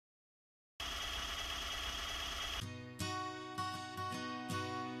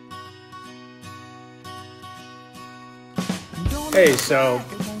Hey, so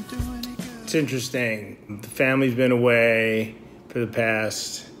it's interesting. The family's been away for the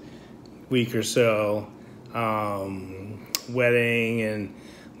past week or so, wedding and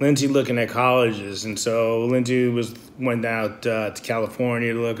Lindsay looking at colleges. And so Lindsay went out to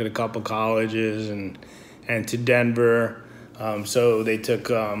California to look at a couple colleges and to Denver. So they took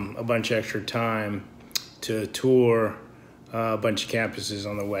a bunch of extra time to tour a bunch of campuses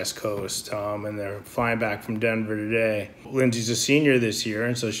on the West Coast, and they're flying back from Denver today. Lindsay's a senior this year,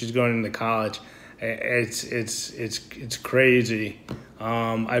 and so she's going into college. It's crazy.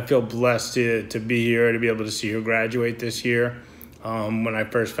 I feel blessed to be here, to be able to see her graduate this year. When I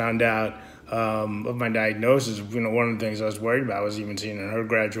first found out of my diagnosis, one of the things I was worried about was even seeing her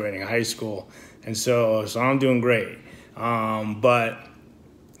graduating high school, and so I'm doing great. But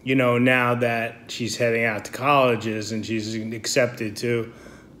now that she's heading out to colleges and she's accepted to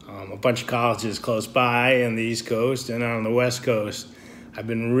a bunch of colleges close by on the East Coast and on the West Coast, I've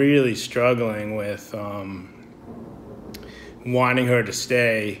been really struggling with wanting her to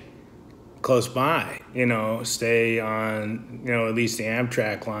stay close by, stay on, at least the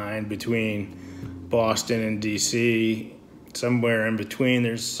Amtrak line between Boston and D.C., somewhere in between.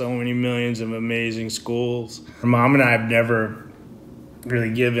 There's so many millions of amazing schools. Her mom and I have never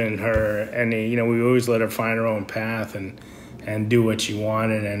really given her any, we always let her find her own path and do what she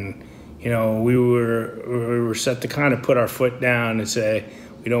wanted. And, we were set to kind of put our foot down and say,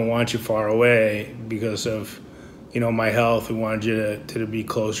 we don't want you far away because of, my health. We wanted you to be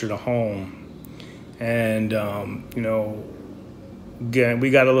closer to home. And, again,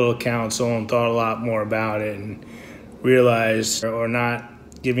 we got a little counsel and thought a lot more about it and realized, or not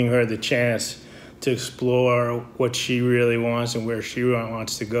giving her the chance to explore what she really wants and where she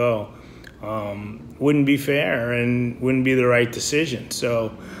wants to go wouldn't be fair and wouldn't be the right decision.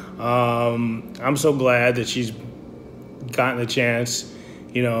 So I'm so glad that she's gotten the chance,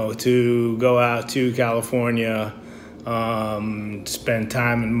 to go out to California, spend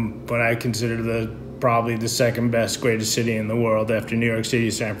time in what I consider probably the second best, greatest city in the world after New York City,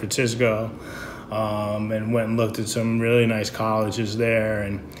 San Francisco, and went and looked at some really nice colleges there.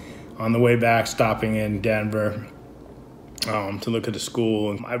 And on the way back, stopping in Denver to look at the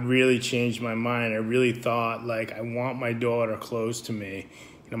school. I really changed my mind. I really thought, I want my daughter close to me.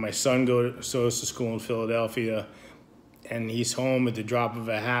 My son goes to school in Philadelphia, and he's home at the drop of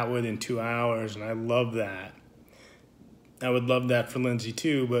a hat within 2 hours, and I love that. I would love that for Lindsay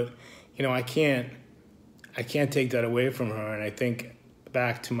too, but, I can't take that away from her. And I think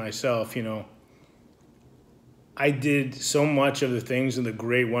back to myself, I did so much of the things and the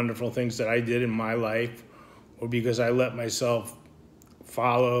great, wonderful things that I did in my life were because I let myself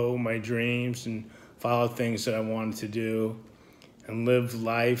follow my dreams and follow things that I wanted to do and live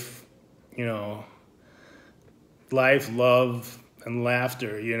life, life, love, and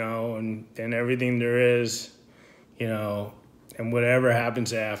laughter, and everything there is, and whatever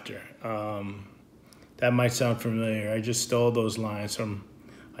happens after. That might sound familiar. I just stole those lines from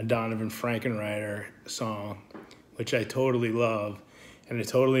a Donovan Frankenreiter song, which I totally love. And it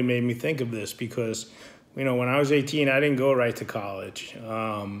totally made me think of this because, when I was 18, I didn't go right to college. In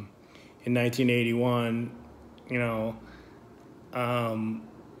 1981,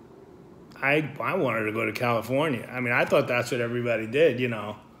 I wanted to go to California. I thought that's what everybody did,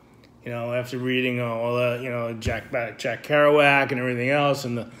 after reading all the, Jack Kerouac and everything else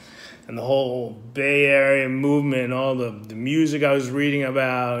and the whole Bay Area movement and all the music I was reading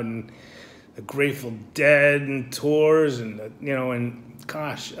about and the Grateful Dead and tours and, and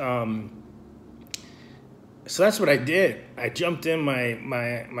gosh, so that's what I did. I jumped in my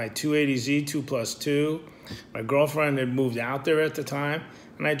 280Z 2+2. My girlfriend had moved out there at the time,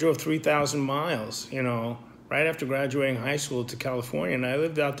 and I drove 3,000 miles, right after graduating high school to California, and I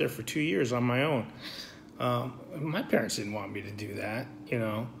lived out there for 2 years on my own. My parents didn't want me to do that,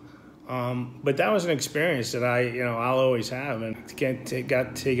 but that was an experience that I'll always have, and it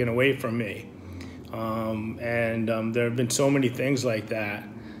got taken away from me. And there have been so many things like that,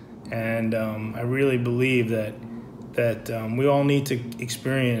 and I really believe that we all need to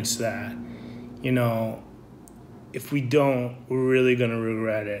experience that. If we don't, we're really going to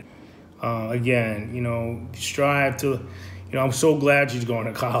regret it. Again, strive to, I'm so glad she's going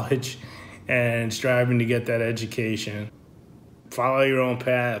to college and striving to get that education. Follow your own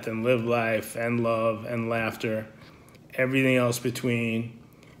path and live life and love and laughter, everything else between,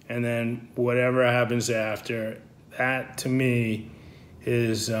 and then whatever happens after. That to me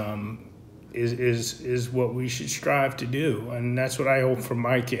is what we should strive to do, and that's what I hope for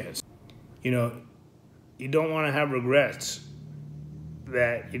my kids. You don't want to have regrets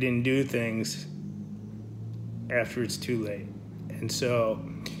that you didn't do things after it's too late. And so,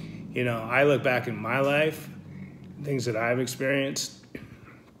 you know, I look back in my life, things that I've experienced,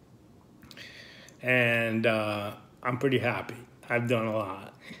 and I'm pretty happy. I've done a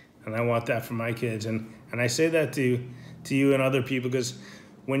lot, and I want that for my kids. And I say that to you and other people, because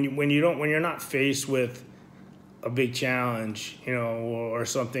when you're not faced with a big challenge, you know, or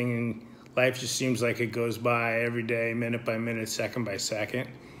something, and life just seems like it goes by every day, minute by minute, second by second,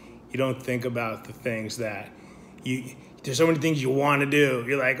 you don't think about the things that there's so many things you want to do.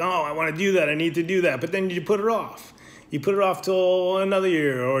 You're like, oh, I want to do that, I need to do that, but then you put it off. You put it off till another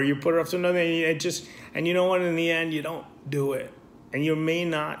year, or you put it off till another year. And you know what, in the end, you don't do it. And you may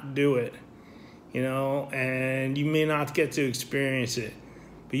not do it, you know, and you may not get to experience it.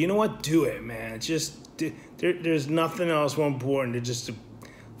 But you know what? Do it, man. There's nothing else more important than just to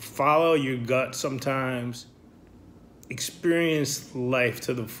follow your gut sometimes, experience life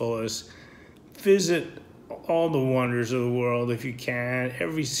to the fullest, visit all the wonders of the world if you can,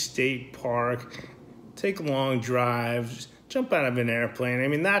 every state park, take long drives, jump out of an airplane. I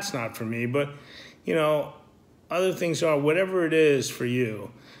mean, that's not for me, but, you know, other things are, whatever it is for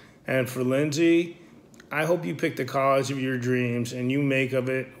you. And for Lindsay, I hope you pick the college of your dreams and you make of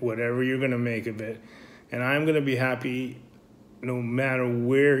it whatever you're going to make of it. And I'm going to be happy no matter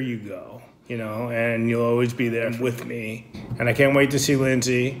where you go, you know, and you'll always be there with me. And I can't wait to see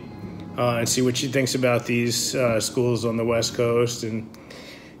Lindsay and see what she thinks about these schools on the West Coast, and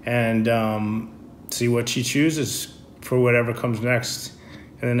see what she chooses for whatever comes next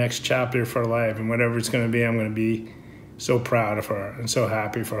in the next chapter of her life. And whatever it's going to be, I'm going to be so proud of her and so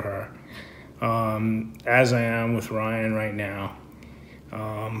happy for her, as I am with Ryan right now.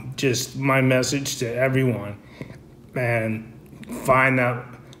 Just my message to everyone, man, find that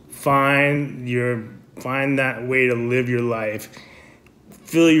way to live your life.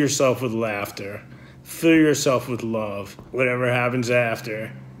 Fill yourself with laughter. Fill yourself with love. Whatever happens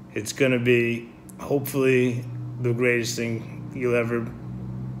after, it's going to be hopefully the greatest thing you'll ever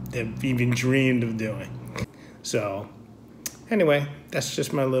have even dreamed of doing. So anyway, that's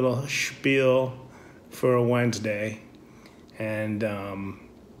just my little spiel for a Wednesday. And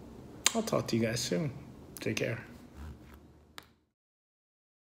I'll talk to you guys soon. Take care.